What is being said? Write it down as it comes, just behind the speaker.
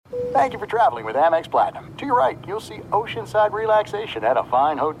Thank you for traveling with Amex Platinum. To your right, you'll see oceanside relaxation at a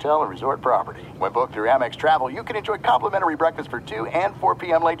fine hotel and resort property. When booked through Amex Travel, you can enjoy complimentary breakfast for 2 and 4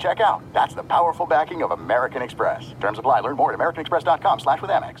 p.m. late checkout. That's the powerful backing of American Express. Terms apply. Learn more at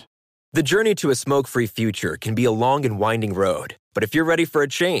americanexpress.com/withAmex. The journey to a smoke-free future can be a long and winding road. But if you're ready for a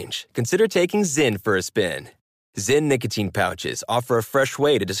change, consider taking Zyn for a spin. Zyn nicotine pouches offer a fresh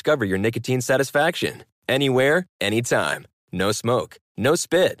way to discover your nicotine satisfaction. Anywhere, anytime. No smoke, no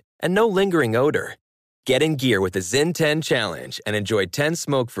spit, and no lingering odor. Get in gear with the Zyn 10 Challenge and enjoy 10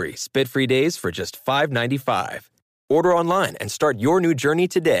 smoke-free, spit-free days for just $5.95. Order online and start your new journey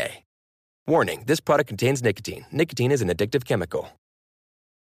today. Warning, this product contains nicotine. Nicotine is an addictive chemical.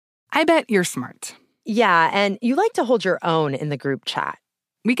 I bet you're smart. Yeah, and you like to hold your own in the group chat.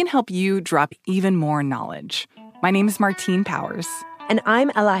 We can help you drop even more knowledge. My name is Martine Powers. And I'm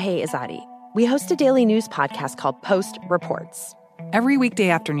Elahe Izadi. We host a daily news podcast called Post Reports. Every weekday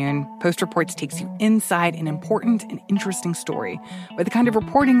afternoon, Post Reports takes you inside an important and interesting story with the kind of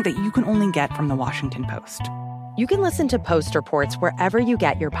reporting that you can only get from the Washington Post. You can listen to Post Reports wherever you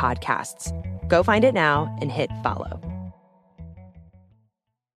get your podcasts. Go find it now and hit follow.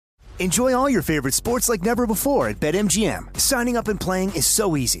 Enjoy all your favorite sports like never before at BetMGM. Signing up and playing is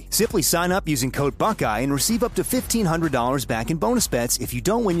so easy. Simply sign up using code Buckeye and receive up to $1,500 back in bonus bets if you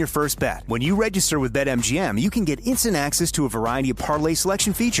don't win your first bet. When you register with BetMGM, you can get instant access to a variety of parlay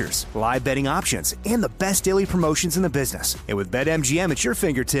selection features, live betting options, and the best daily promotions in the business. And with BetMGM at your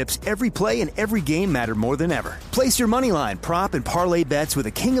fingertips, every play and every game matter more than ever. Place your moneyline, prop, and parlay bets with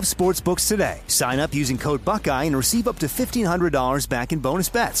the king of sportsbooks today. Sign up using code Buckeye and receive up to $1,500 back in bonus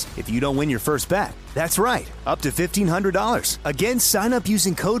bets if you don't win your first bet. That's right, up to $1,500. Again, sign up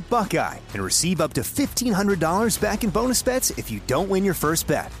using code Buckeye and receive up to $1,500 back in bonus bets if you don't win your first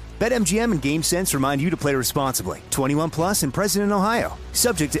bet. BetMGM and GameSense remind you to play responsibly. 21 plus and present in Ohio.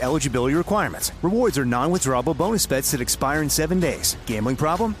 Subject to eligibility requirements. Rewards are non-withdrawable bonus bets that expire in 7 days. Gambling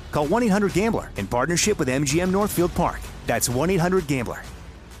problem? Call 1-800-GAMBLER in partnership with MGM Northfield Park. That's 1-800-GAMBLER.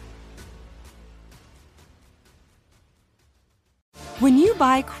 When you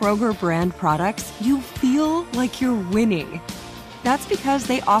buy Kroger brand products, you feel like you're winning. That's because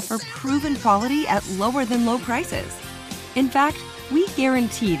they offer proven quality at lower than low prices. In fact, we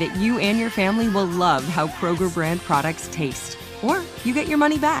guarantee that you and your family will love how Kroger brand products taste, or you get your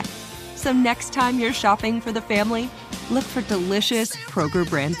money back. So next time you're shopping for the family, look for delicious Kroger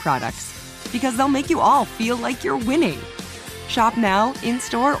brand products, because they'll make you all feel like you're winning. Shop now,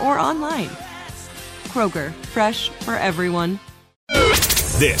 in-store, or online. Kroger, fresh for everyone.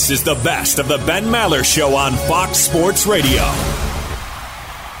 This is the best of the Ben Maller Show on Fox Sports Radio.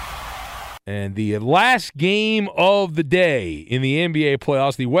 And the last game of the day in the NBA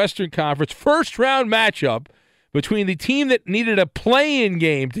playoffs, the Western Conference first-round matchup between the team that needed a play-in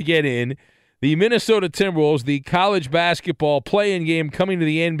game to get in, the Minnesota Timberwolves, the college basketball play-in game coming to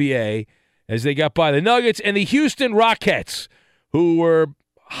the NBA as they got by the Nuggets, and the Houston Rockets, who were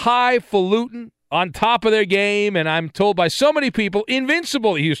highfalutin, on top of their game, and I'm told by so many people,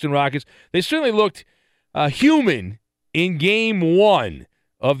 invincible, the Houston Rockets. They certainly looked human in Game 1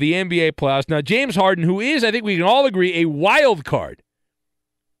 of the NBA playoffs. Now, James Harden, who is, I think we can all agree, a wild card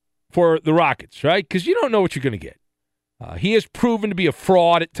for the Rockets, right? Because you don't know what you're going to get. He has proven to be a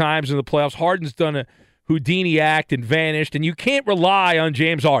fraud at times in the playoffs. Harden's done a Houdini act and vanished, and you can't rely on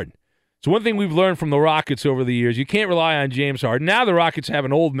James Harden. So one thing we've learned from the Rockets over the years, you can't rely on James Harden. Now the Rockets have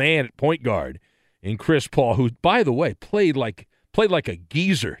an old man at point guard in Chris Paul, who, by the way, played like a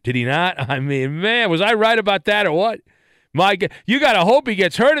geezer, did he not? I mean, man, was I right about that or what? My God, you got to hope he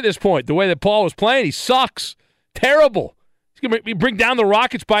gets hurt at this point. The way that Paul was playing, he sucks. Terrible. He's going to bring down the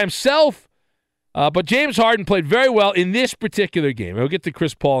Rockets by himself. But James Harden played very well in this particular game. We'll get to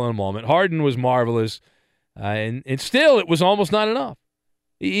Chris Paul in a moment. Harden was marvelous, and still it was almost not enough.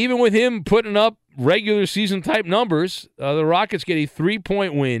 Even with him putting up regular season-type numbers, the Rockets get a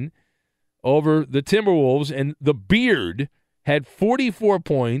 3-point win over the Timberwolves, and the Beard had 44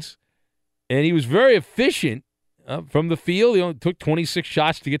 points, and he was very efficient from the field. He only took 26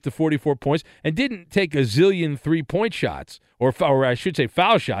 shots to get to 44 points and didn't take a zillion three-point shots, or I should say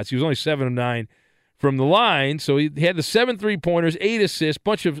foul shots. He was only 7 of 9 from the line, so he had the 7 3-pointers, 8 assists,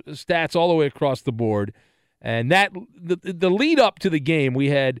 bunch of stats all the way across the board. And that the lead up to the game,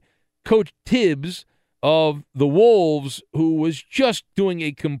 we had Coach Tibbs of the Wolves, who was just doing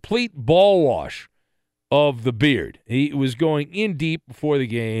a complete ball wash of the Beard. He was going in deep before the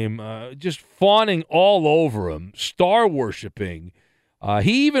game, just fawning all over him, star worshiping.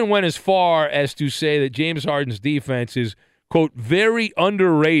 He even went as far as to say that James Harden's defense is, quote, very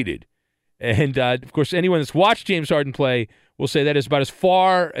underrated. And, of course, anyone that's watched James Harden play will say that is about as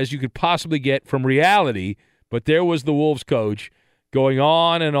far as you could possibly get from reality. But there was the Wolves coach going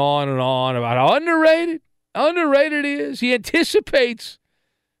on and on and on about how underrated he is. He anticipates.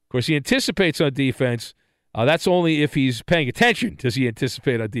 Of course, he anticipates on defense. That's only if he's paying attention does he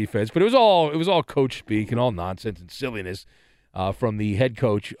anticipate on defense. But it was all coach speak and all nonsense and silliness from the head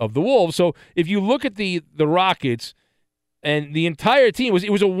coach of the Wolves. So if you look at the Rockets and the entire team, it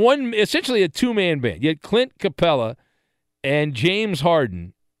was essentially a two-man band. You had Clint Capella and James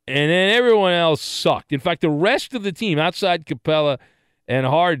Harden, and then everyone else sucked. In fact, the rest of the team outside Capella and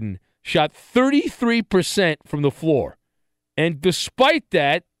Harden shot 33% from the floor. And despite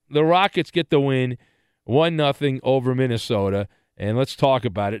that, the Rockets get the win 1-0 over Minnesota. And let's talk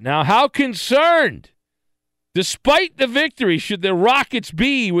about it. Now, how concerned, despite the victory, should the Rockets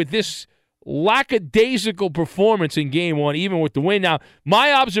be with this lackadaisical performance in Game 1, even with the win? Now,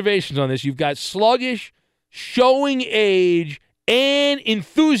 my observations on this, you've got sluggish, showing age, and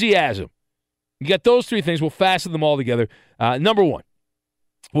enthusiasm. You got those three things. We'll fasten them all together. Number one,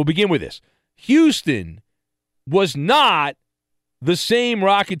 we'll begin with this. Houston was not the same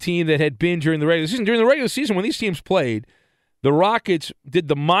Rocket team that had been during the regular season. During the regular season, when these teams played, the Rockets did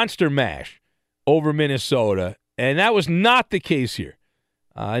the monster mash over Minnesota, and that was not the case here.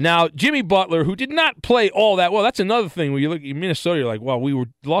 Now, Jimmy Butler, who did not play all that well, that's another thing. When you look at Minnesota, you're like, wow, we were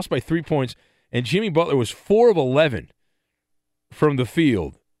lost by 3 points, and Jimmy Butler was 4 of 11 from the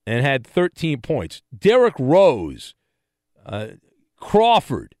field and had 13 points. Derrick Rose,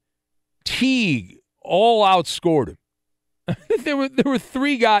 Crawford, Teague all outscored him. There were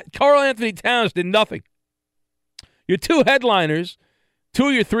three guys. Karl Anthony Towns did nothing. Your two of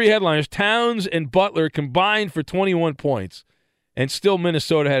your three headliners, Towns and Butler, combined for 21 points, and still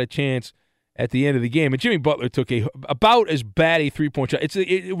Minnesota had a chance at the end of the game. And Jimmy Butler took about as bad a three-point shot.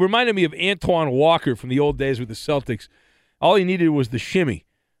 It reminded me of Antoine Walker from the old days with the Celtics. All he needed was the shimmy.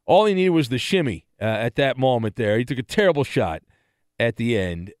 At that moment there. He took a terrible shot at the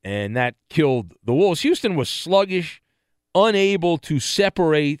end, and that killed the Wolves. Houston was sluggish, unable to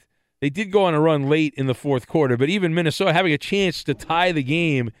separate. They did go on a run late in the fourth quarter, but even Minnesota having a chance to tie the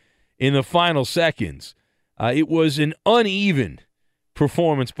game in the final seconds. It was an uneven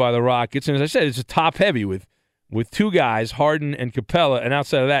performance by the Rockets, and as I said, it's a top-heavy with two guys, Harden and Capella, and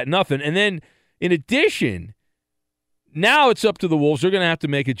outside of that, nothing. And then, in addition, now it's up to the Wolves. They're going to have to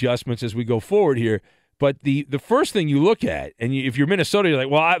make adjustments as we go forward here. But the first thing you look at, and if you're Minnesota, you're like,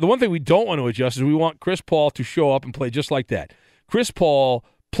 well, the one thing we don't want to adjust is we want Chris Paul to show up and play just like that. Chris Paul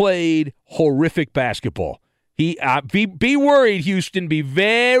played horrific basketball. Be worried, Houston. Be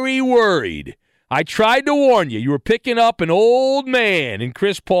very worried. I tried to warn you. You were picking up an old man in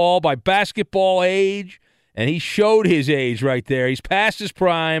Chris Paul by basketball age, and he showed his age right there. He's past his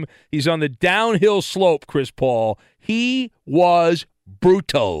prime. He's on the downhill slope, Chris Paul. He was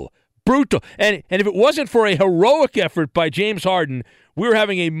brutal. And if it wasn't for a heroic effort by James Harden, we're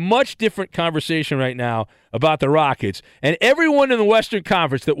having a much different conversation right now about the Rockets. And everyone in the Western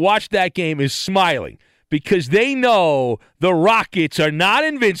Conference that watched that game is smiling because they know the Rockets are not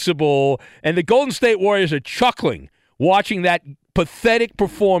invincible, and the Golden State Warriors are chuckling watching that pathetic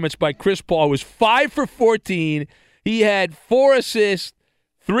performance by Chris Paul, who was 5 for 14. He had 4 assists,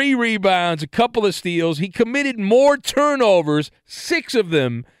 3 rebounds, a couple of steals. He committed more turnovers, 6 of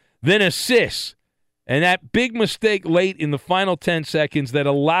them, than assists. And that big mistake late in the final 10 seconds that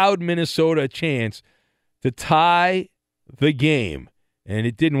allowed Minnesota a chance to tie the game. And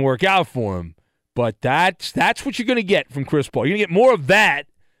it didn't work out for him. But that's what you're going to get from Chris Paul. You're going to get more of that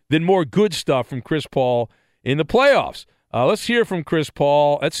than more good stuff from Chris Paul in the playoffs. Let's hear from Chris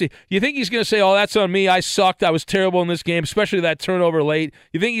Paul. Let's see. You think he's going to say, oh, that's on me. I sucked. I was terrible in this game, especially that turnover late.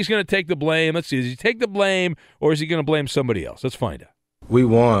 You think he's going to take the blame? Let's see. Does he take the blame, or is he going to blame somebody else? Let's find out. We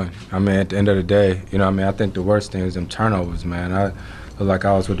won. I mean, at the end of the day, I think the worst thing is them turnovers, man. I feel like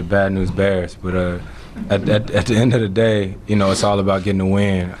I was with the Bad News Bears. But at the end of the day, it's all about getting a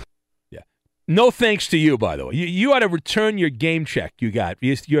win. Yeah. No thanks to you, by the way. You ought to return your game check you got.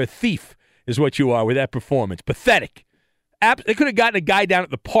 You're a thief is what you are with that performance. Pathetic. They could have gotten a guy down at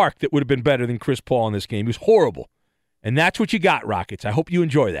the park that would have been better than Chris Paul in this game. He was horrible. And that's what you got, Rockets. I hope you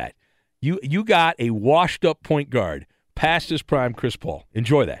enjoy that. You got a washed-up point guard. Past his prime, Chris Paul.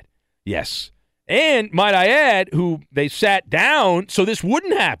 Enjoy that. Yes. And, might I add, who they sat down so this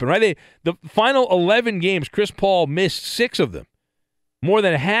wouldn't happen, right? The final 11 games, Chris Paul missed 6 of them. More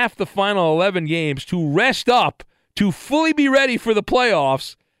than half the final 11 games to rest up, to fully be ready for the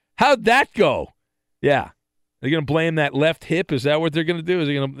playoffs. How'd that go? Yeah. They're going to blame that left hip? Is that what they're going to do?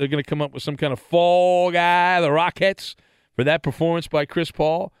 They're going to come up with some kind of fall guy, the Rockets, for that performance by Chris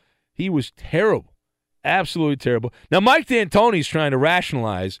Paul? He was terrible. Absolutely terrible. Now, Mike D'Antoni's trying to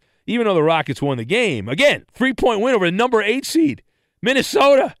rationalize, even though the Rockets won the game. Again, 3-point win over the number 8 seed,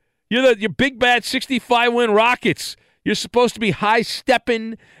 Minnesota. You're big, bad 65-win Rockets. You're supposed to be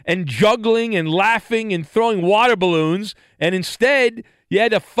high-stepping and juggling and laughing and throwing water balloons, and instead you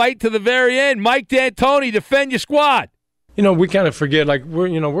had to fight to the very end. Mike D'Antoni, defend your squad. We kind of forget, like,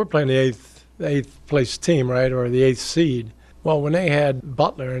 we're playing the eighth place team, right, or the 8th seed. Well, when they had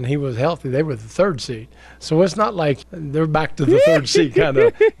Butler and he was healthy, they were the 3rd seed. So it's not like they're back to the 3rd seed kind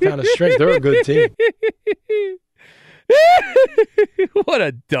of strength. They're a good team. What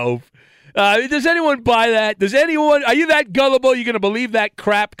a dope. Does anyone buy that? Are you that gullible? You're going to believe that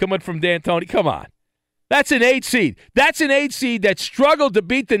crap coming from D'Antoni? Come on. That's an 8 seed. That's an 8 seed that struggled to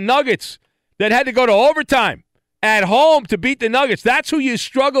beat the Nuggets, that had to go to overtime at home to beat the Nuggets. That's who you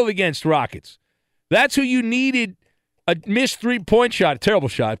struggled against, Rockets. That's who you needed. A missed 3-point shot, a terrible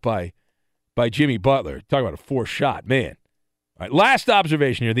shot by Jimmy Butler. Talk about a forced shot, man. All right, last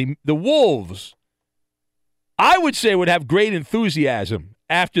observation here. The Wolves, I would say, would have great enthusiasm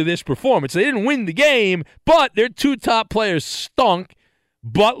after this performance. They didn't win the game, but their 2 top players stunk,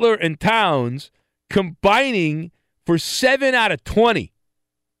 Butler and Towns, combining for 7 out of 20.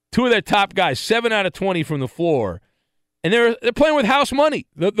 2 of their top guys, 7 out of 20 from the floor. And they're playing with house money.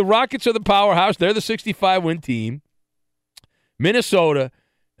 The Rockets are the powerhouse. They're the 65-win team. Minnesota,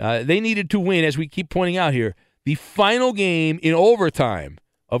 they needed to win, as we keep pointing out here, the final game in overtime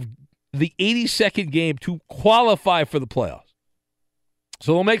of the 82nd game to qualify for the playoffs.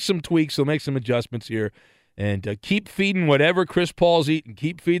 So they'll make some tweaks. They'll make some adjustments here and keep feeding whatever Chris Paul's eating.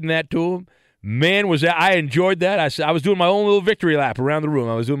 Keep feeding that to him. Man, I enjoyed that. I was doing my own little victory lap around the room.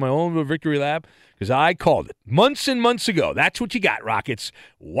 I was doing my own little victory lap because I called it months and months ago. That's what you got, Rockets.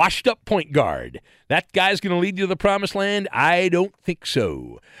 Washed-up point guard. That guy's going to lead you to the promised land? I don't think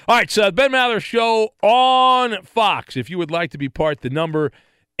so. All right, so Ben Maller Show on Fox. If you would like to be part, the number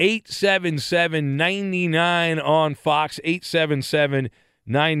 877-99 on Fox,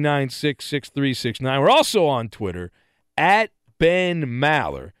 877-996-6369. We're also on Twitter, at Ben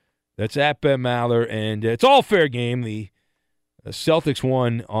Maller. That's at Ben Maller, and it's all fair game. The Celtics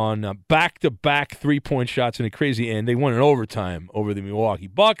won on back-to-back 3-point shots in a crazy end. They won in overtime over the Milwaukee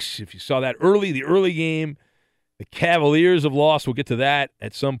Bucks. If you saw that the early game, the Cavaliers have lost. We'll get to that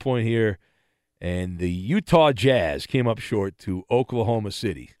at some point here. And the Utah Jazz came up short to Oklahoma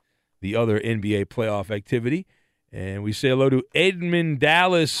City, the other NBA playoff activity. And we say hello to Edmund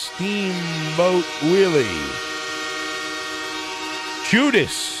Dallas Steamboat Willie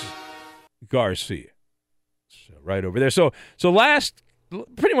Judas Garcia. So right over there. So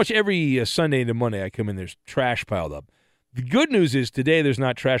pretty much every Sunday into Monday I come in, there's trash piled up. The good news is today there's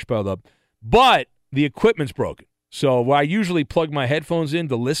not trash piled up, but the equipment's broken. So where I usually plug my headphones in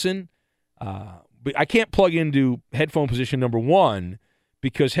to listen, but I can't plug into headphone position number 1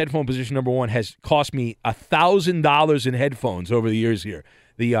 because headphone position number 1 has cost me $1,000 in headphones over the years here.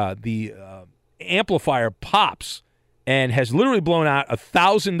 The amplifier pops and has literally blown out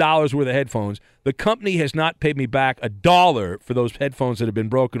 $1,000 worth of headphones. The company has not paid me back $1 for those headphones that have been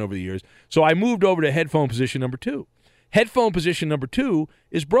broken over the years. So I moved over to headphone position number 2. Headphone position number 2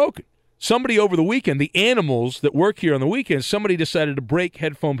 is broken. Somebody over the weekend, the animals that work here on the weekends, somebody decided to break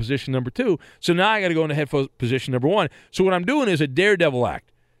headphone position number 2. So now I got to go into headphone position number 1. So what I'm doing is a daredevil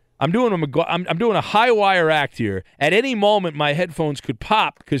act. I'm doing a high wire act here. At any moment, my headphones could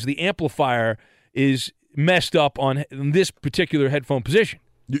pop because the amplifier is messed up on this particular headphone position.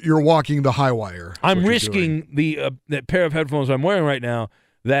 You're walking the high wire. I'm risking that pair of headphones I'm wearing right now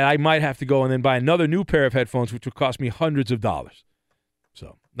that I might have to go and then buy another new pair of headphones, which would cost me hundreds of dollars.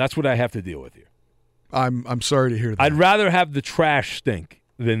 So that's what I have to deal with here. I'm sorry to hear that. I'd rather have the trash stink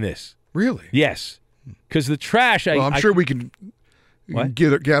than this. Really? Yes. Because the trash, I'm sure we can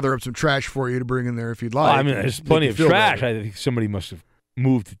gather up some trash for you to bring in there if you'd like. I mean, there's plenty of trash. I think somebody must have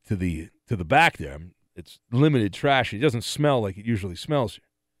moved to the back there. It's limited trash. It doesn't smell like it usually smells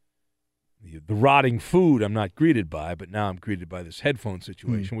here. The rotting food I'm not greeted by, but now I'm greeted by this headphone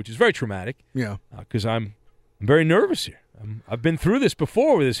situation, which is very traumatic. Yeah. Because I'm very nervous here. I've been through this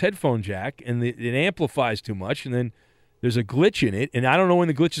before with this headphone jack, and it amplifies too much, and then there's a glitch in it, and I don't know when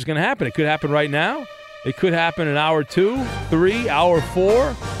the glitch is going to happen. It could happen right now. It could happen in hour 2, 3, hour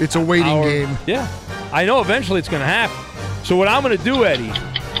 4. It's a waiting game. Yeah. I know eventually it's going to happen. So what I'm going to do, Eddie,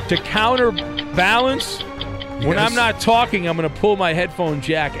 to counterbalance, when I'm not talking, I'm going to pull my headphone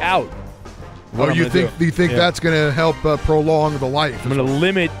jack out. Do you think that's going to help prolong the life? I'm going to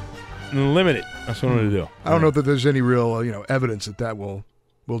limit it. That's what I'm going to do. I don't know that there's any real evidence that will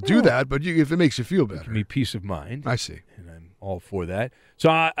do that, but if it makes you feel better. Give me peace of mind. I see. And I'm all for that. So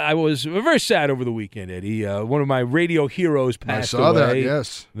I was very sad over the weekend, Eddie. One of my radio heroes passed away. I saw that,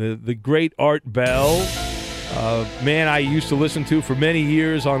 yes. The great Art Bell, man I used to listen to for many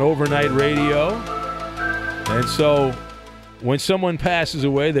years on overnight radio. And so when someone passes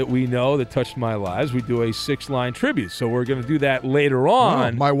away that we know that touched my lives, we do a 6-line tribute. So we're going to do that later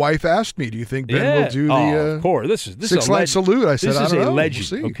on. My wife asked me, do you think Ben will do the of course. This is 6-line salute? I said, I don't know. This is a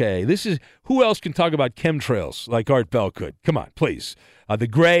legend. We'll see. Okay, who else can talk about chemtrails like Art Bell could? Come on, please. The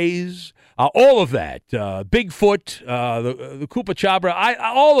Greys, all of that. Bigfoot, the Koopa Chopra,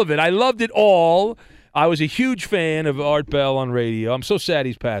 all of it. I loved it all. I was a huge fan of Art Bell on radio. I'm so sad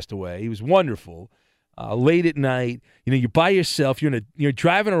he's passed away. He was wonderful. Late at night, you're by yourself. You're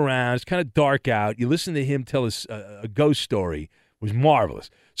driving around. It's kind of dark out. You listen to him tell us a ghost story. It was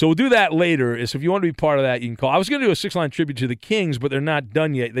marvelous. So we'll do that later. So if you want to be part of that, you can call. I was going to do a 6-line tribute to the Kings, but they're not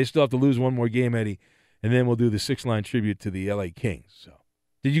done yet. They still have to lose one more game, Eddie, and then we'll do the 6-line tribute to the L.A. Kings. So,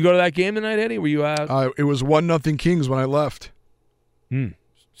 did you go to that game tonight, Eddie? Were you out? It was 1-0 Kings when I left.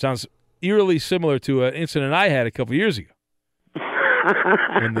 Sounds eerily similar to an incident I had a couple years ago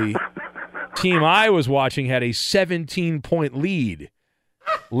when the team I was watching had a 17-point lead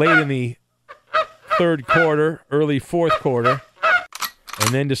late in the third quarter, early fourth quarter, and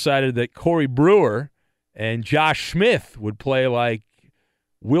then decided that Corey Brewer and Josh Smith would play like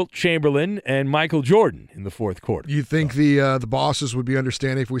Wilt Chamberlain and Michael Jordan in the fourth quarter. You think the bosses would be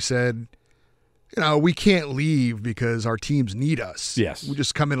understanding if we said, we can't leave because our teams need us? Yes. We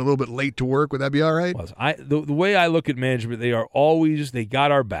just come in a little bit late to work. Would that be all right? Well, the way I look at management, they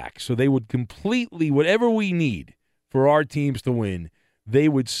got our back. So they would completely, whatever we need for our teams to win, they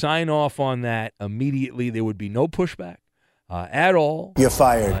would sign off on that immediately. There would be no pushback at all. You're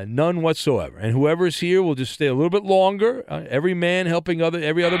fired. None whatsoever. And whoever's here will just stay a little bit longer. Every man helping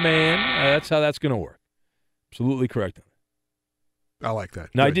every other man. That's how that's going to work. Absolutely correct. I like that.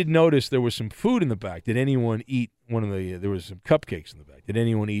 Now, I did notice there was some food in the back. Did anyone eat there was some cupcakes in the back. Did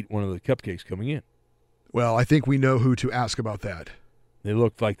anyone eat one of the cupcakes coming in? Well, I think we know who to ask about that. They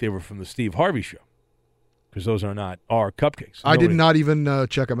looked like they were from the Steve Harvey Show because those are not our cupcakes. I did not even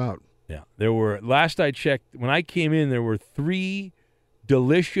check them out. Yeah. There were, last I checked, when I came in, there were 3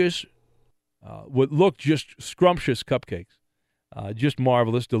 delicious, what looked just scrumptious cupcakes. Just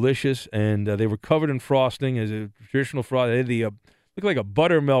marvelous, delicious, and they were covered in frosting as a traditional frosting. They had looked like a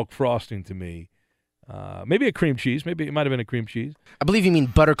buttermilk frosting to me. Maybe a cream cheese. Maybe it might have been a cream cheese. I believe you mean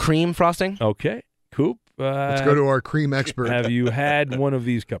buttercream frosting. Okay. Coop. Let's go to our cream expert. Have you had one of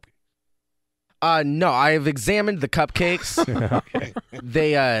these cupcakes? No, I've examined the cupcakes.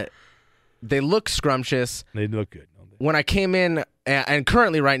 Okay. They look scrumptious. They look good. When I came in, and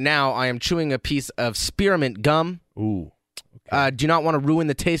currently right now, I am chewing a piece of spearmint gum. Ooh. Do not want to ruin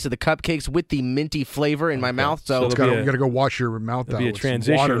the taste of the cupcakes with the minty flavor in my mouth. So you got to go wash your mouth out. Be a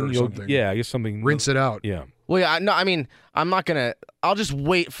transition. Water or something. I guess something. Rinse it out. Yeah. Well, yeah. No, I mean, I'm not gonna. I'll just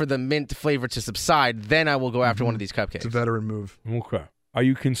wait for the mint flavor to subside. Then I will go after one of these cupcakes. It's a veteran move. Okay. Are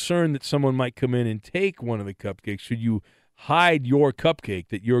you concerned that someone might come in and take one of the cupcakes? Should you hide your cupcake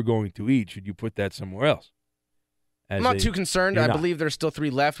that you're going to eat? Should you put that somewhere else? I'm not too concerned. I believe there's still 3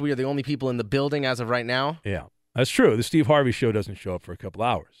 left. We are the only people in the building as of right now. Yeah. That's true. The Steve Harvey Show doesn't show up for a couple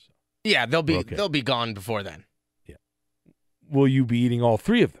hours. Yeah, they'll be gone before then. Yeah. Will you be eating all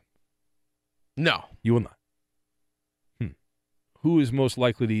 3 of them? No. You will not. Who is most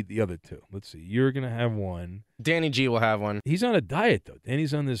likely to eat the other 2? Let's see. You're going to have one. Danny G will have one. He's on a diet, though.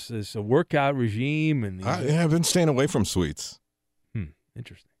 Danny's on this workout regime. And I've been staying away from sweets.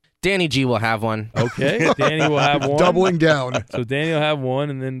 Interesting. Danny G will have one. Okay. Danny will have one. Doubling down. So Danny will have one,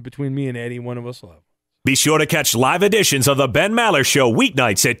 and then between me and Eddie, one of us will have one. Be sure to catch live editions of the Ben Maller Show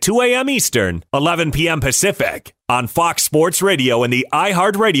weeknights at 2 a.m. Eastern, 11 p.m. Pacific on Fox Sports Radio and the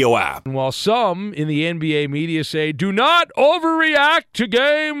iHeartRadio app. And while some in the NBA media say, do not overreact to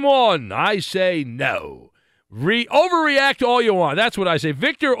Game 1, I say no. Overreact all you want. That's what I say.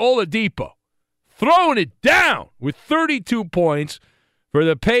 Victor Oladipo throwing it down with 32 points for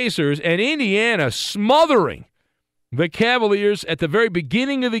the Pacers, and Indiana smothering the Cavaliers at the very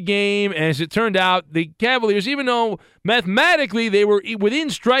beginning of the game. And as it turned out, the Cavaliers, even though mathematically they were within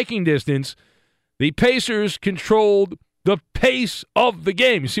striking distance, the Pacers controlled the pace of the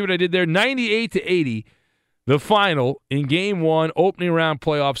game. You see what I did there? 98-80, the final in Game 1, opening round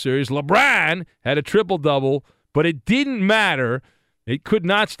playoff series. LeBron had a triple-double, but it didn't matter. It could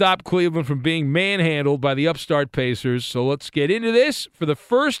not stop Cleveland from being manhandled by the upstart Pacers. So let's get into this. For the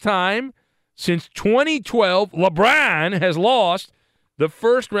first time since 2012, LeBron has lost the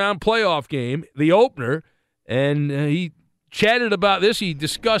first-round playoff game, the opener, and he chatted about this. He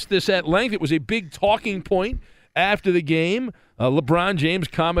discussed this at length. It was a big talking point after the game, LeBron James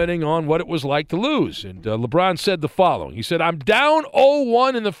commenting on what it was like to lose. And LeBron said the following. He said, "I'm down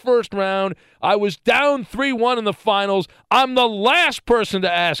 0-1 in the first round. I was down 3-1 in the finals. I'm the last person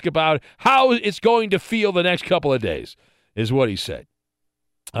to ask about how it's going to feel the next couple of days," is what he said.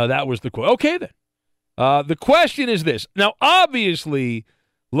 That was the quote. Okay, then. The question is this. Now, obviously,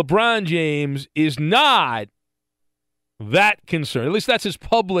 LeBron James is not that concerned. At least that's his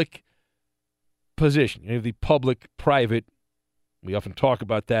public position. You know, the public-private, we often talk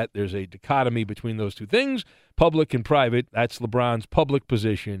about that. There's a dichotomy between those two things, public and private. That's LeBron's public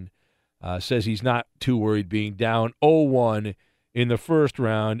position. Says he's not too worried being down 0-1 in the first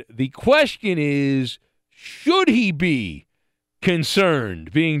round. The question is, should he be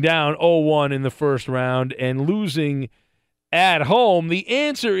concerned being down 0-1 in the first round and losing at home? The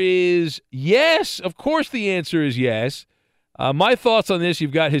answer is yes. Of course the answer is yes. My thoughts on this,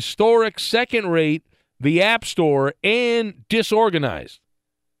 you've got historic, second-rate, the App Store, and disorganized.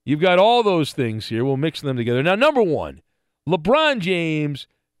 You've got all those things here. We'll mix them together. Now, number one, LeBron James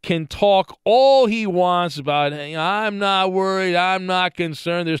can talk all he wants about, hey, I'm not worried, I'm not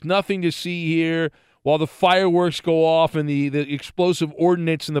concerned, there's nothing to see here, while the fireworks go off and the explosive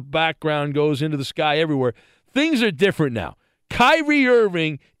ordnance in the background goes into the sky everywhere. Things are different now. Kyrie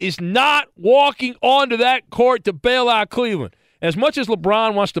Irving is not walking onto that court to bail out Cleveland. As much as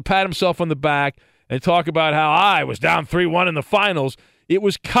LeBron wants to pat himself on the back and talk about how I was down 3-1 in the finals, it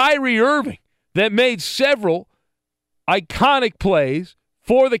was Kyrie Irving that made several iconic plays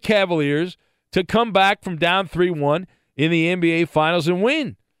for the Cavaliers to come back from down 3-1 in the NBA Finals and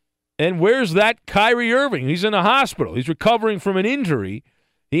win. And where's that Kyrie Irving? He's in a hospital. He's recovering from an injury.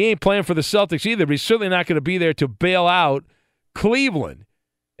 He ain't playing for the Celtics either, but he's certainly not going to be there to bail out Cleveland.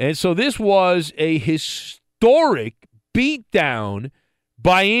 And so this was a historic beatdown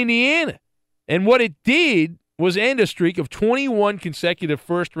by Indiana. And what it did was end a streak of 21 consecutive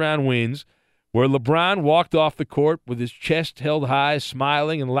first-round wins where LeBron walked off the court with his chest held high,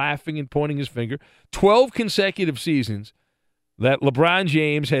 smiling and laughing and pointing his finger. 12 consecutive seasons that LeBron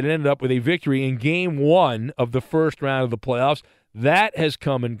James had ended up with a victory in Game 1 of the first round of the playoffs. That has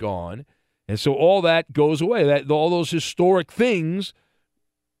come and gone. And so all that goes away. All those historic things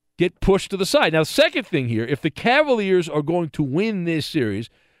get pushed to the side. Now, the second thing here, if the Cavaliers are going to win this series,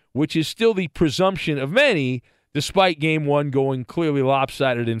 which is still the presumption of many, despite Game 1 going clearly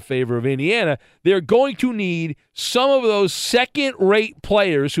lopsided in favor of Indiana, they're going to need some of those second-rate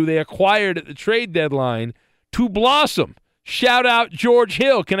players who they acquired at the trade deadline to blossom. Shout out George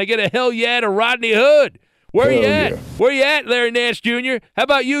Hill. Can I get a hell yeah to Rodney Hood? Where you at? Yeah. Where you at, Larry Nance Jr.? How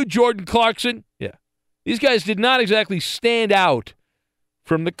about you, Jordan Clarkson? Yeah. These guys did not exactly stand out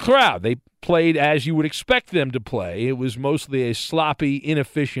from the crowd. They played as you would expect them to play. It was mostly a sloppy,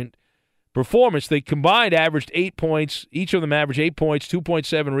 inefficient performance. They combined averaged 8 points. Each of them averaged 8 points,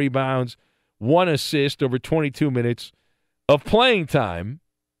 2.7 rebounds, 1 assist over 22 minutes of playing time.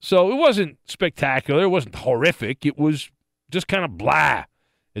 So it wasn't spectacular. It wasn't horrific. It was just kind of blah,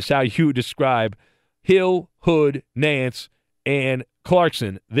 is how you describe Hill, Hood, Nance, and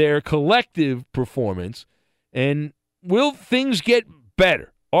Clarkson, their collective performance. And will things get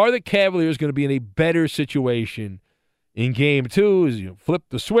better? Are the Cavaliers going to be in a better situation in Game 2 as you flip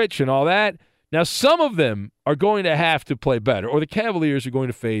the switch and all that? Now, some of them are going to have to play better, or the Cavaliers are going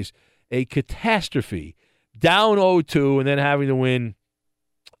to face a catastrophe, down 0-2 and then having to win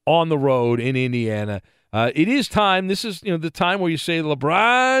on the road in Indiana. It is time. This is the time where you say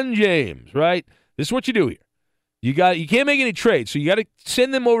LeBron James, right? This is what you do here. You can't make any trades, so you got to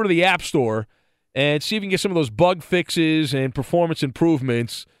send them over to the App Store and see if you can get some of those bug fixes and performance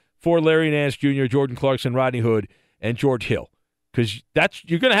improvements for Larry Nance Jr., Jordan Clarkson, Rodney Hood, and George Hill, because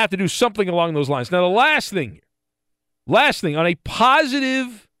you're going to have to do something along those lines. Now, the last thing on a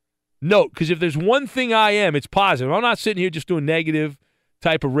positive note, because if there's one thing I am, it's positive. I'm not sitting here just doing negative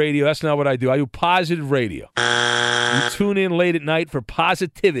type of radio. That's not what I do. I do positive radio. You tune in late at night for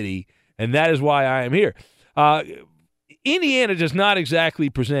positivity, and that is why I am here. Indiana does not exactly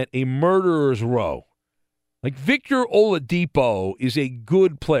present a murderer's row. Like Victor Oladipo is a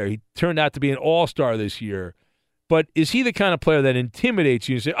good player. He turned out to be an all-star this year. But is he the kind of player that intimidates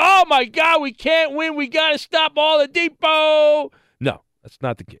you and say, oh, my God, we can't win. We got to stop Oladipo. No, that's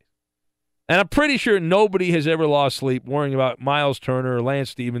not the case. And I'm pretty sure nobody has ever lost sleep worrying about Miles Turner or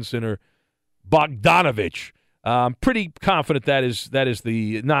Lance Stevenson or Bogdanovich. I'm pretty confident that is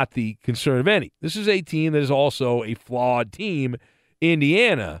not the concern of any. This is a team that is also a flawed team,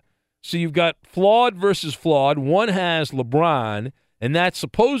 Indiana. So you've got flawed versus flawed. One has LeBron, and that's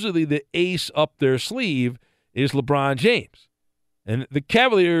supposedly the ace up their sleeve is LeBron James. And the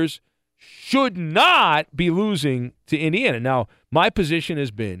Cavaliers should not be losing to Indiana. Now, my position has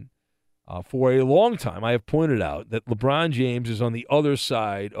been for a long time, I have pointed out that LeBron James is on the other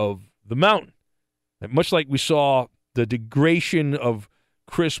side of the mountain. And much like we saw the degradation of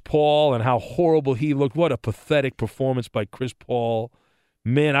Chris Paul and how horrible he looked. What a pathetic performance by Chris Paul.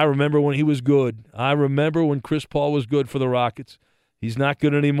 Man, I remember when he was good. I remember when Chris Paul was good for the Rockets. He's not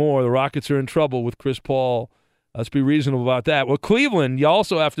good anymore. The Rockets are in trouble with Chris Paul. Let's be reasonable about that. Well, Cleveland, you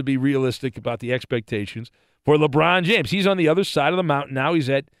also have to be realistic about the expectations for LeBron James. He's on the other side of the mountain now. He's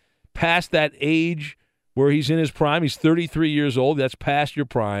past that age where he's in his prime. He's 33 years old. That's past your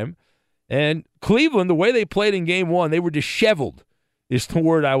prime. And Cleveland, the way they played in Game 1, they were disheveled is the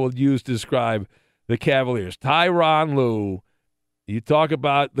word I will use to describe the Cavaliers. Tyronn Lue, you talk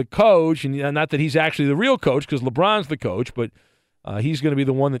about the coach, and not that he's actually the real coach because LeBron's the coach, but he's going to be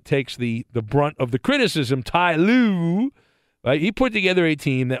the one that takes the brunt of the criticism. Ty Lue, right? He put together a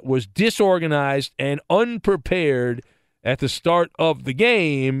team that was disorganized and unprepared at the start of the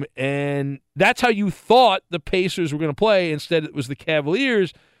game, and that's how you thought the Pacers were going to play. Instead, it was the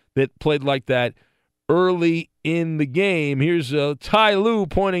Cavaliers that played like that early in the game. Here's Ty Lue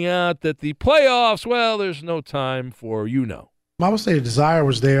pointing out that the playoffs, well, there's no time for I would say the desire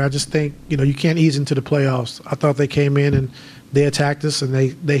was there. I just think, you can't ease into the playoffs. I thought they came in and they attacked us and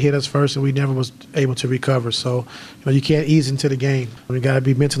they hit us first and we never was able to recover. So, you can't ease into the game. You got to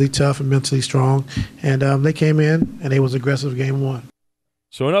be mentally tough and mentally strong. And they came in and they was aggressive Game 1.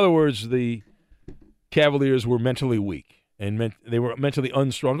 So, in other words, the Cavaliers were mentally weak and they were mentally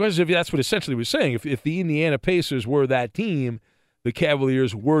unstrong. Because if that's what essentially we're saying. If the Indiana Pacers were that team, the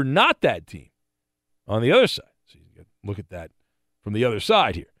Cavaliers were not that team on the other side. So you can look at that from the other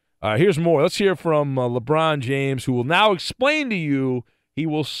side here. Here's more. Let's hear from LeBron James, who will now explain to you, he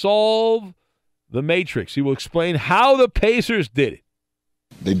will solve the matrix. He will explain how the Pacers did it.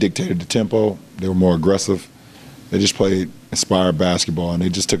 They dictated the tempo. They were more aggressive. They just played inspired basketball, and they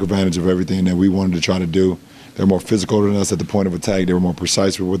just took advantage of everything that we wanted to try to do. They were more physical than us at the point of attack. They were more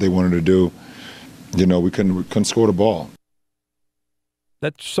precise with what they wanted to do. We couldn't score the ball.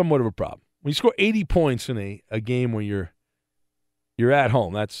 That's somewhat of a problem. When you score 80 points in a game when you're at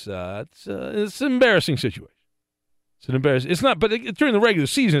home, it's an embarrassing situation. It's not, but during the regular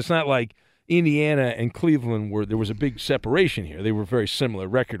season, it's not like Indiana and Cleveland there was a big separation here. They were very similar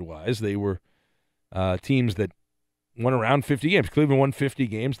record-wise. They were teams that won around 50 games. Cleveland won 50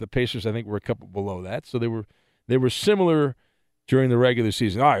 games. The Pacers, I think, were a couple below that. So they were similar during the regular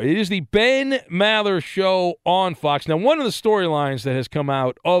season. All right, it is the Ben Maller Show on Fox. Now, one of the storylines that has come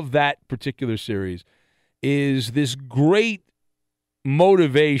out of that particular series is this great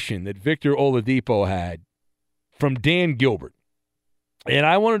motivation that Victor Oladipo had from Dan Gilbert. And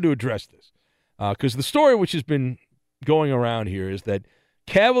I wanted to address this because the story which has been going around here is that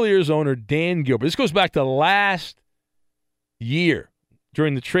Cavaliers owner Dan Gilbert, this goes back to last year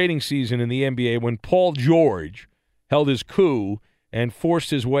during the trading season in the NBA when Paul George held his coup and forced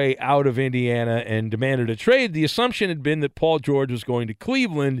his way out of Indiana and demanded a trade. The assumption had been that Paul George was going to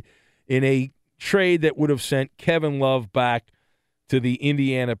Cleveland in a trade that would have sent Kevin Love back to the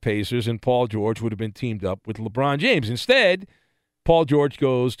Indiana Pacers, and Paul George would have been teamed up with LeBron James. Instead, Paul George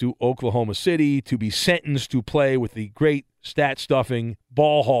goes to Oklahoma City to be sentenced to play with the great stat-stuffing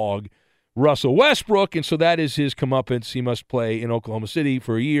ball hog Russell Westbrook, and so that is his comeuppance. He must play in Oklahoma City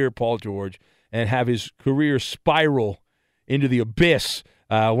for a year, Paul George, and have his career spiral into the abyss.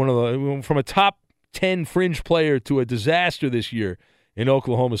 From a top 10 fringe player to a disaster this year in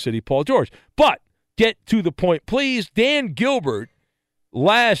Oklahoma City, Paul George. But get to the point, please. Dan Gilbert,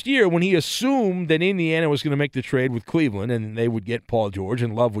 last year when he assumed that Indiana was going to make the trade with Cleveland and they would get Paul George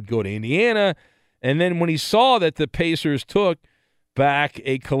and Love would go to Indiana, and then when he saw that the Pacers took back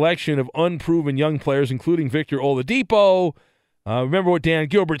a collection of unproven young players, including Victor Oladipo, remember what Dan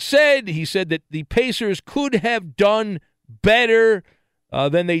Gilbert said? He said that the Pacers could have done better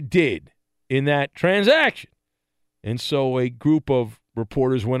than they did in that transaction. And so a group of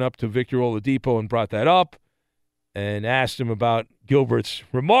reporters went up to Victor Oladipo and brought that up and asked him about Gilbert's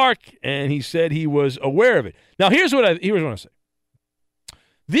remark, and he said he was aware of it. Now, here's what I say.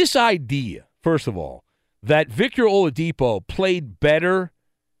 This idea, first of all, that Victor Oladipo played better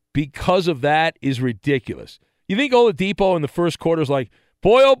because of that is ridiculous. You think Oladipo in the first quarter is like,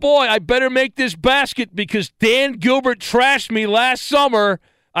 boy, oh boy, I better make this basket because Dan Gilbert trashed me last summer.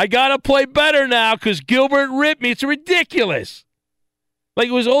 I got to play better now because Gilbert ripped me. It's ridiculous. Like,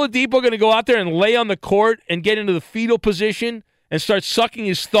 was Oladipo going to go out there and lay on the court and get into the fetal position and start sucking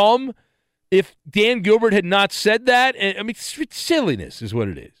his thumb if Dan Gilbert had not said that? I mean, it's silliness is what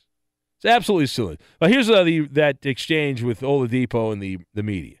it is. It's absolutely silly. But here's that exchange with Oladipo and the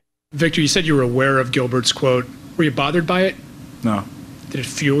media. Victor, you said you were aware of Gilbert's quote. Were you bothered by it? No. Did it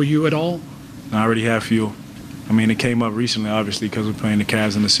fuel you at all? No, I already have fuel. I mean, it came up recently, obviously, because we're playing the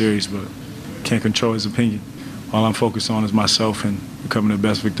Cavs in the series, but can't control his opinion. All I'm focused on is myself and becoming the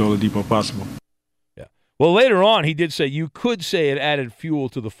best Victor Oladipo possible. Yeah. Well, later on, he did say you could say it added fuel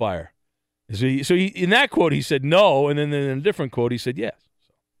to the fire. So in that quote, he said no, and then in a different quote, he said yes.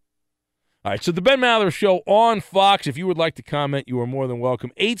 All right, so the Ben Maller Show on Fox. If you would like to comment, you are more than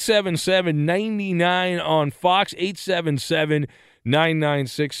welcome. 877-99 on Fox,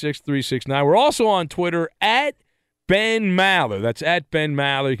 877-996-6369. We're also on Twitter at Ben Maller. That's at Ben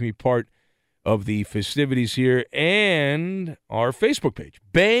Maller. You can be part of the festivities here. And our Facebook page,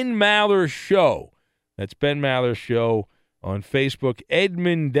 Ben Maller Show. That's Ben Maller Show on Facebook.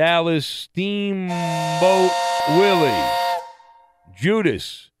 Edmund Dallas, Steamboat Willie,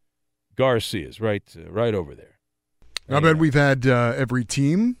 Judas Garcia's right over there. I bet we've had every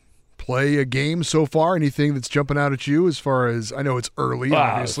team play a game so far. Anything that's jumping out at you as far as, I know it's early,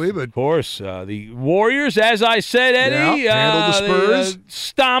 obviously, but. Of course. The Warriors, as I said, Eddie. Handled the Spurs. They,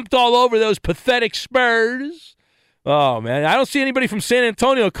 stomped all over those pathetic Spurs. Oh, man. I don't see anybody from San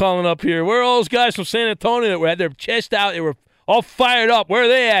Antonio calling up here. Where are all those guys from San Antonio that had their chest out? They were all fired up. Where are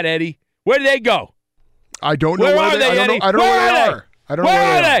they at, Eddie? Where did they go? I don't know where they are. I don't know where they are. I don't know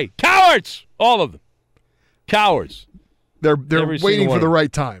where are they? Cowards! All of them. Cowards. They're waiting for the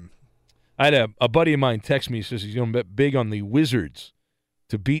right time. I had a buddy of mine text me. He says he's going to bet big on the Wizards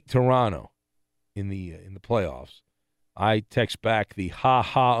to beat Toronto in the playoffs. I text back the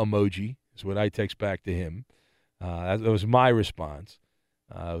ha-ha emoji is what I text back to him. That was my response.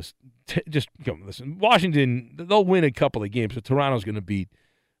 Listen, Washington, they'll win a couple of games, but Toronto's going to beat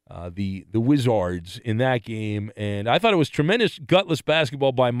the Wizards in that game. And I thought it was tremendous, gutless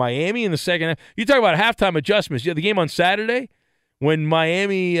basketball by Miami in the second half. You talk about halftime adjustments. You had the game on Saturday when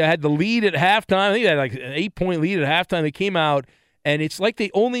Miami had the lead at halftime. I think they had like an 8-point lead at halftime. They came out, and it's like they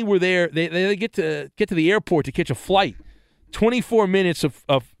only were there. They get to the airport to catch a flight. 24 minutes of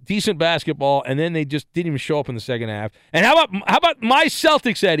decent basketball, and then they just didn't even show up in the second half. And how about my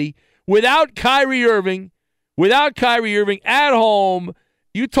Celtics, Eddie? Without Kyrie Irving at home,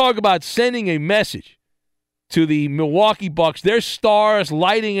 you talk about sending a message to the Milwaukee Bucks. Their stars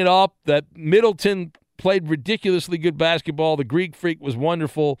lighting it up. That Middleton played ridiculously good basketball. The Greek Freak was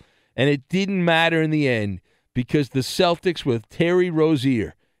wonderful, and it didn't matter in the end because the Celtics with Terry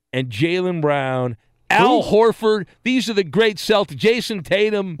Rozier and Jaylen Brown, Al Horford, these are the great Celtics. Jason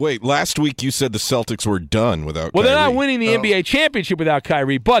Tatum. Wait, last week you said the Celtics were done without Kyrie. Well, they're not winning the NBA championship without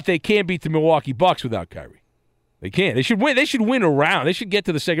Kyrie, but they can't beat the Milwaukee Bucks without Kyrie. They can't. They should win. They should win a round. They should get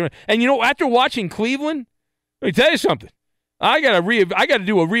to the second round. And, after watching Cleveland, let me tell you something. I got to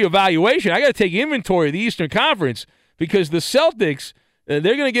do a reevaluation. I got to take inventory of the Eastern Conference because the Celtics, they're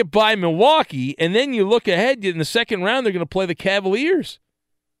going to get by Milwaukee, and then you look ahead in the second round, they're going to play the Cavaliers.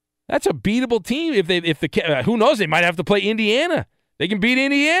 That's a beatable team. Who knows? They might have to play Indiana. They can beat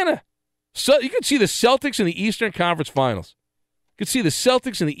Indiana. So you could see the Celtics in the Eastern Conference Finals. You could see the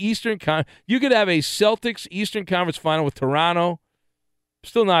Celtics in the Eastern Conference. You could have a Celtics Eastern Conference Final with Toronto.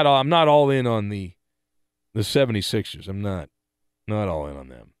 I'm not all in on the 76ers. I'm not all in on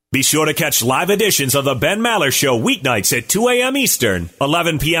them. Be sure to catch live editions of the Ben Maller Show weeknights at 2 a.m. Eastern,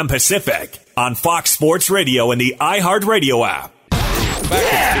 11 p.m. Pacific on Fox Sports Radio and the iHeartRadio app.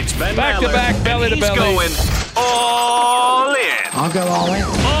 It's Ben Maller, to back, belly to belly. Going all in. I'll go all in.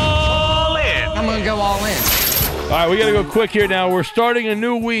 All in. I'm going to go all in. All right, we got to go quick here now. We're starting a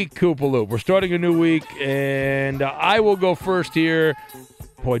new week, Koopaloop. We're starting a new week, and I will go first here.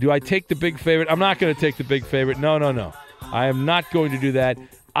 Boy, do I take the big favorite? I'm not going to take the big favorite. No. I am not going to do that.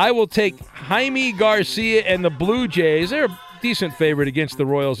 I will take Jaime Garcia and the Blue Jays. They're a decent favorite against the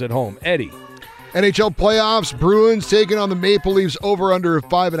Royals at home. Eddie. NHL playoffs, Bruins taking on the Maple Leafs over under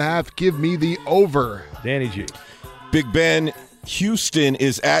 5.5. Give me the over. Danny G. Big Ben, Houston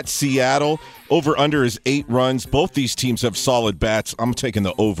is at Seattle. Over under is 8 runs. Both these teams have solid bats. I'm taking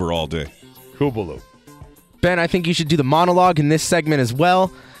the over all day. Koopaloop. Ben, I think you should do the monologue in this segment as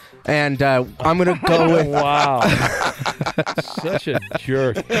well. And I'm going to go with... Wow. Such a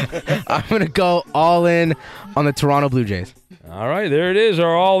jerk. I'm going to go all in on the Toronto Blue Jays. All right, there it is,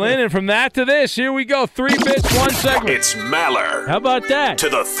 our all in. And from that to this, here we go. 3 bits, 1 segment. It's Maller. How about that? To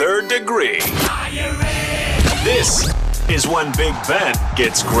the third degree. This is when Big Ben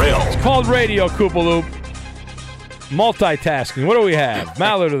gets grilled. It's called radio, Koopaloop. Multitasking. What do we have?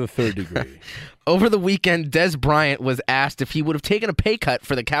 Maller to the third degree. Over the weekend, Des Bryant was asked if he would have taken a pay cut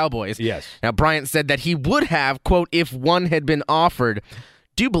for the Cowboys. Yes. Now, Bryant said that he would have, quote, if one had been offered.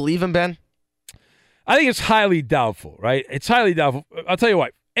 Do you believe him, Ben? I think it's highly doubtful, right? It's highly doubtful. I'll tell you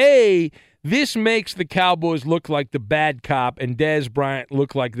what. This makes the Cowboys look like the bad cop and Dez Bryant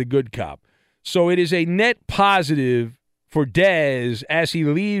look like the good cop. So it is a net positive for Dez as he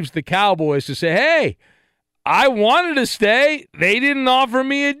leaves the Cowboys to say, hey, I wanted to stay. They didn't offer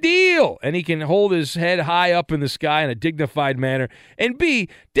me a deal. And he can hold his head high up in the sky in a dignified manner. And B,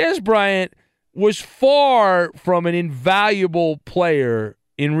 Dez Bryant was far from an invaluable player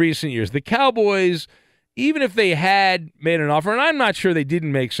in recent years. The Cowboys, even if they had made an offer, and I'm not sure they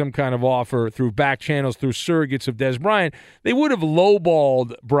didn't make some kind of offer through back channels, through surrogates of Dez Bryant, they would have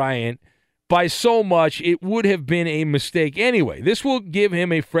lowballed Bryant by so much it would have been a mistake anyway. This will give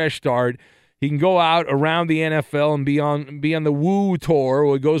him a fresh start. He can go out around the NFL and be on the woo tour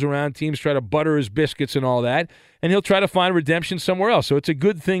where he goes around, teams try to butter his biscuits and all that, and he'll try to find redemption somewhere else. So it's a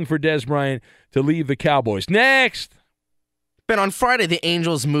good thing for Dez Bryant to leave the Cowboys. Next. Ben, on Friday, the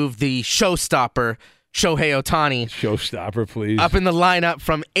Angels moved the showstopper, Shohei Ohtani. Showstopper, please. Up in the lineup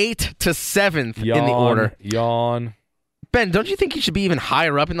from 8th to 7th in the order. Yawn. Ben, don't you think he should be even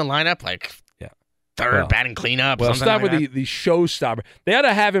higher up in the lineup? Like third, batting cleanup, well, something start like with that? the showstopper. They ought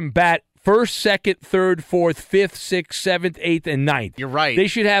to have him bat first, second, third, fourth, fifth, sixth, seventh, eighth, and ninth. You're right. They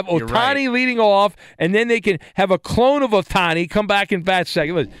should have Ohtani leading off, and then they can have a clone of Ohtani come back and bat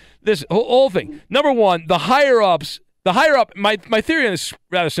second. Listen, this whole thing. Number one, the higher up, my theory on this is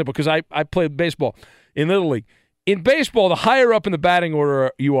rather simple because I played baseball in Little League. In baseball, the higher up in the batting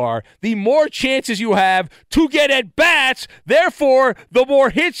order you are, the more chances you have to get at bats. Therefore, the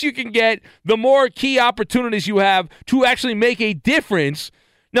more hits you can get, the more key opportunities you have to actually make a difference.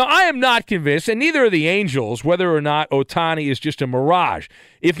 Now, I am not convinced, and neither are the Angels, whether or not Ohtani is just a mirage.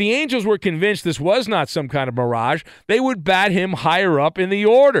 If the Angels were convinced this was not some kind of mirage, they would bat him higher up in the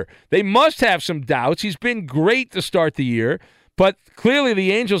order. They must have some doubts. He's been great to start the year, but clearly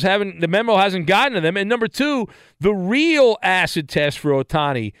the Angels the memo hasn't gotten to them. And number two, the real acid test for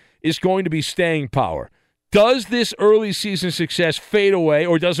Ohtani is going to be staying power. Does this early season success fade away,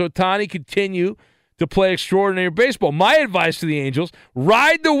 or does Ohtani continue to play extraordinary baseball? My advice to the Angels,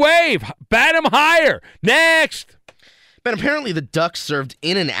 ride the wave, bat him higher. Next. But apparently the Ducks served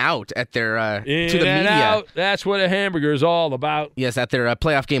in and out at their to the media. Out. That's what a hamburger is all about. Yes, at their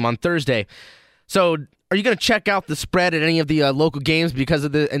playoff game on Thursday. So, are you going to check out the spread at any of the local games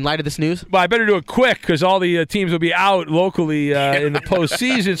in light of this news? Well, I better do it quick because all the teams will be out locally in the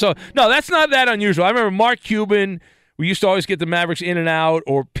postseason. So, no, that's not that unusual. I remember Mark Cuban. We used to always get the Mavericks in and out,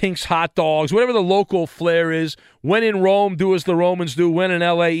 or Pink's hot dogs, whatever the local flair is. When in Rome, do as the Romans do. When in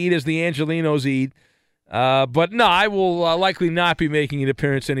L.A., eat as the Angelinos eat. But no, I will likely not be making an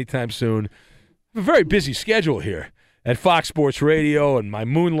appearance anytime soon. I have a very busy schedule here at Fox Sports Radio and my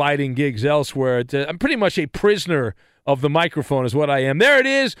moonlighting gigs elsewhere. I'm pretty much a prisoner of the microphone is what I am. There it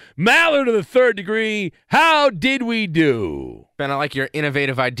is, Maller to the third degree. How did we do? Ben, I like your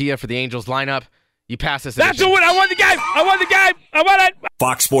innovative idea for the Angels lineup. You pass this. That's the one. I want the guy. I want it.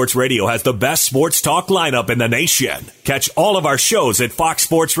 Fox Sports Radio has the best sports talk lineup in the nation. Catch all of our shows at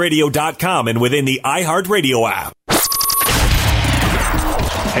foxsportsradio.com and within the iHeartRadio app.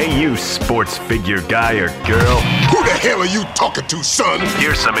 Hey, you sports figure guy or girl. Who the hell are you talking to, son?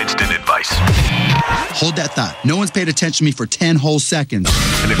 Here's some instant advice. Hold that thought. No one's paid attention to me for 10 whole seconds.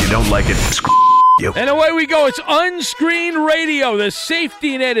 And if you don't like it, screw you. And away we go. It's unscreened radio. The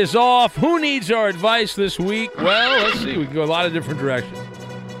safety net is off. Who needs our advice this week? Well, let's see. We can go a lot of different directions.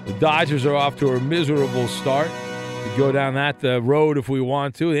 The Dodgers are off to a miserable start. We go down that road if we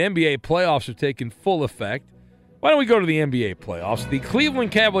want to. The NBA playoffs are taking full effect. Why don't we go to the NBA playoffs? The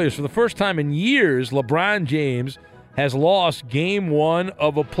Cleveland Cavaliers, for the first time in years, LeBron James has lost game one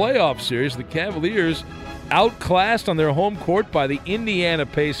of a playoff series. The Cavaliers outclassed on their home court by the Indiana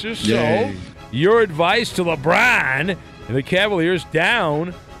Pacers. Yay. So, your advice to LeBron and the Cavaliers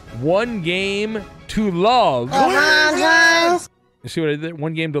down 1-0 to love. You see what I did?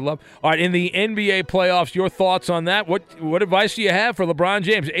 1-0 All right, in the NBA playoffs, your thoughts on that? What advice do you have for LeBron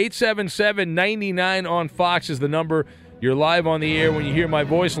James? 877-99 on Fox is the number. You're live on the air when you hear my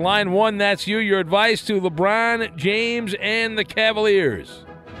voice. Line 1, that's you. Your advice to LeBron James and the Cavaliers.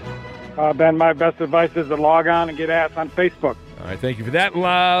 Ben, my best advice is to log on and get ass on Facebook. All right, thank you for that.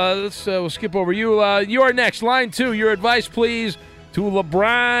 We'll skip over you. You are next. Line 2, your advice, please, to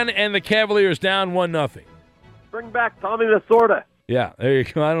LeBron and the Cavaliers down 1-0. Bring back Tommy Lasorda. Yeah, there you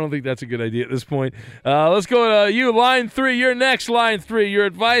go. I don't think that's a good idea at this point. Let's go to you, line 3. You're next, line 3. Your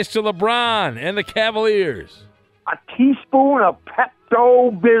advice to LeBron and the Cavaliers. A teaspoon of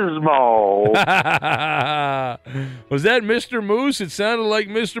Pepto-Bismol. Was that Mr. Moose? It sounded like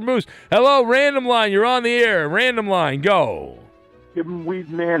Mr. Moose. Hello, random line. You're on the air. Random line, go. Give him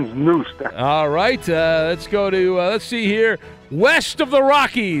Weedman's noose. All right, let's go to, let's see here, west of the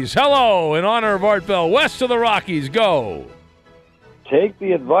Rockies. Hello, in honor of Art Bell. West of the Rockies, go. Take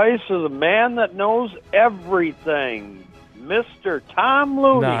the advice of the man that knows everything, Mr. Tom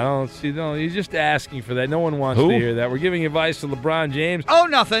Looney. No, he's just asking for that. No one wants Who? to hear that. We're giving advice to LeBron James. Oh,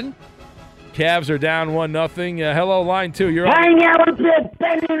 nothing. Cavs are down 1-0. Hello, line 2. You're Hang out with your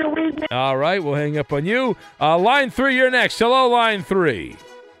Benny the Weedman. All right, we'll hang up on you. Line 3, you're next. Hello, line 3.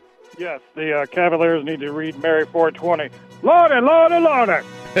 Yes, the Cavaliers need to read Mary 420. Lordy, Lordy, Lordy.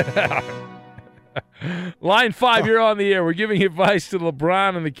 Line 5, you're on the air. We're giving advice to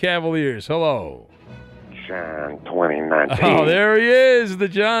LeBron and the Cavaliers. Hello. John 2019. Oh, there he is, the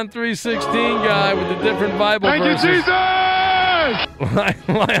John 3:16 guy with the different Bible verses. Jesus! I'm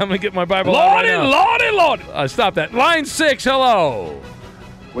going to get my Bible out right now. Lordy. Stop that. Line 6, hello.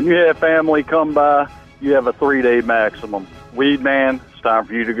 When you have family come by, you have a 3-day maximum. Weed man, it's time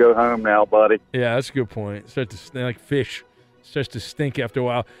for you to go home now, buddy. Yeah, that's a good point. Starts to stink like fish. Starts to stink after a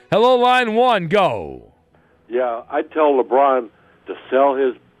while. Hello, line 1, go. Yeah, I'd tell LeBron to sell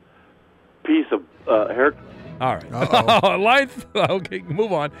his piece of hair. All right. Okay,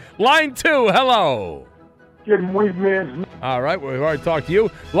 move on. Line 2, hello. All right, we've already talked to you.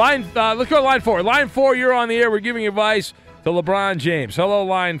 Let's go to line 4. Line 4, you're on the air. We're giving advice to LeBron James. Hello,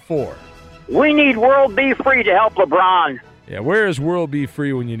 line 4. We need World Be Free to help LeBron. Yeah, where is World Be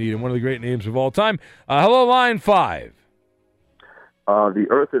Free when you need him? One of the great names of all time. Hello, line 5. The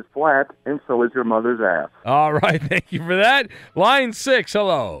earth is flat, and so is your mother's ass. All right, thank you for that. Line 6,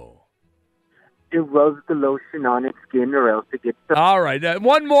 hello. It rubs the lotion on its skin or else it gets... All right,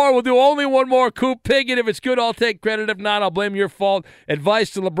 one more. We'll do only one more. Coop Piggott, if it's good, I'll take credit. If not, I'll blame your fault. Advice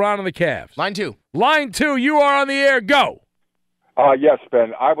to LeBron and the Cavs. Line 2. Line 2, you are on the air. Go. Yes,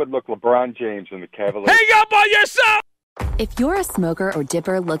 Ben. I would look LeBron James and the Cavaliers. Hang up on yourself! If you're a smoker or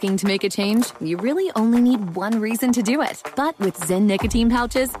dipper looking to make a change, you really only need one reason to do it. But with Zyn nicotine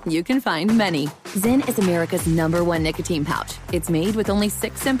pouches, you can find many. Zyn is America's #1 nicotine pouch. It's made with only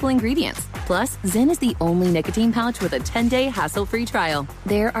 6 simple ingredients. Plus, Zyn is the only nicotine pouch with a 10-day hassle-free trial.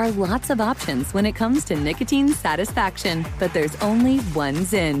 There are lots of options when it comes to nicotine satisfaction, but there's only one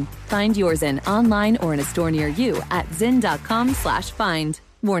Zyn. Find your Zyn online or in a store near you at zyn.com/find.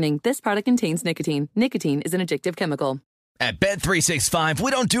 Warning, this product contains nicotine. Nicotine is an addictive chemical. At Bet365, we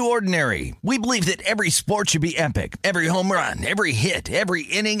don't do ordinary. We believe that every sport should be epic. Every home run, every hit, every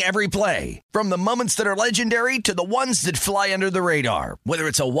inning, every play. From the moments that are legendary to the ones that fly under the radar. Whether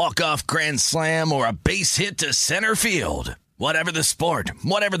it's a walk-off grand slam or a base hit to center field. Whatever the sport,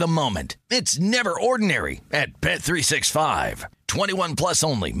 whatever the moment. It's never ordinary at Bet365. 21 plus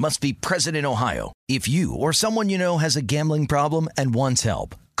only. Must be present in Ohio. If you or someone you know has a gambling problem and wants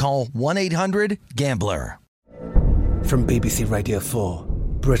help, call 1-800-GAMBLER. From BBC Radio 4,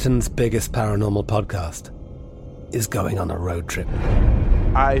 Britain's biggest paranormal podcast is going on a road trip.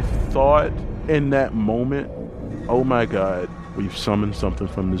 I thought in that moment, oh my God, we've summoned something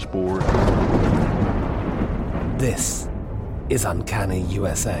from this board. This is Uncanny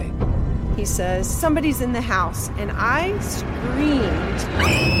USA. He says, somebody's in the house, and I screamed.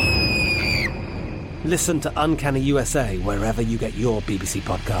 Listen to Uncanny USA wherever you get your BBC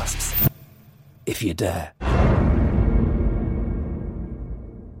podcasts, if you dare.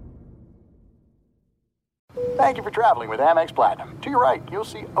 Thank you for traveling with Amex Platinum. To your right, you'll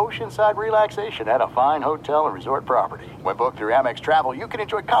see oceanside relaxation at a fine hotel and resort property. When booked through Amex Travel, you can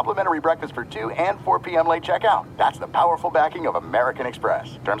enjoy complimentary breakfast for 2 and 4 p.m. late checkout. That's the powerful backing of American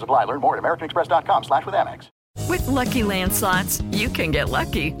Express. Terms apply. Learn more at americanexpress.com/withAmex. With Lucky Land Slots, you can get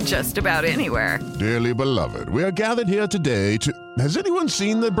lucky just about anywhere. Dearly beloved, we are gathered here today to... Has anyone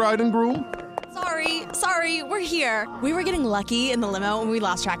seen the bride and groom? Sorry, we're here. We were getting lucky in the limo and we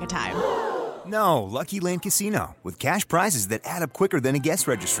lost track of time. No, Lucky Land Casino, with cash prizes that add up quicker than a guest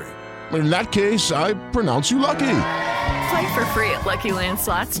registry. In that case, I pronounce you lucky. Play for free at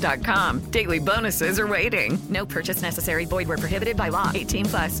LuckyLandSlots.com. Daily bonuses are waiting. No purchase necessary. Void where prohibited by law. 18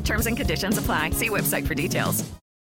 plus. Terms and conditions apply. See website for details.